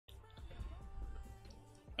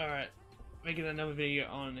Alright, making another video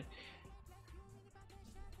on.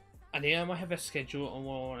 I think I might have a schedule on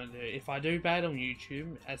what I want to do. If I do bad on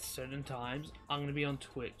YouTube at certain times, I'm going to be on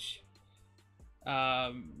Twitch.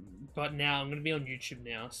 But now I'm going to be on YouTube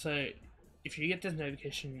now. So if you get this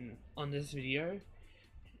notification on this video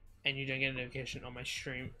and you don't get a notification on my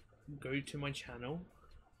stream, go to my channel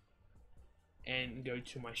and go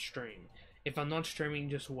to my stream. If I'm not streaming,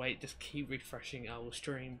 just wait, just keep refreshing. I will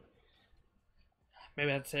stream. Maybe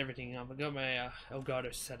that's everything. I've got my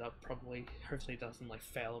Elgato set up properly. Hopefully it doesn't like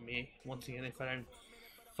fail on me once again if I don't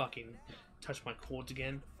fucking touch my cords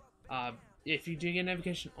again. If you do get a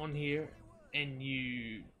notification on here and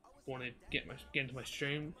you want to get into my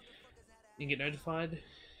stream and get notified,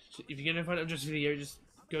 if you get notified of this video, just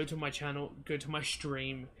go to my channel, go to my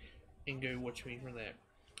stream, and go watch me from there.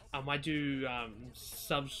 I might do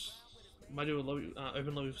subs. Might do a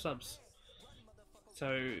open lobby subs.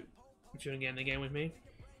 So if you want to get in the game with me,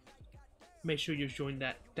 make sure you've joined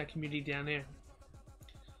that community down there.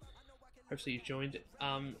 Hopefully you've joined.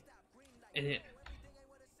 And it.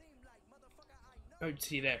 Oh,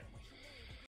 see you there.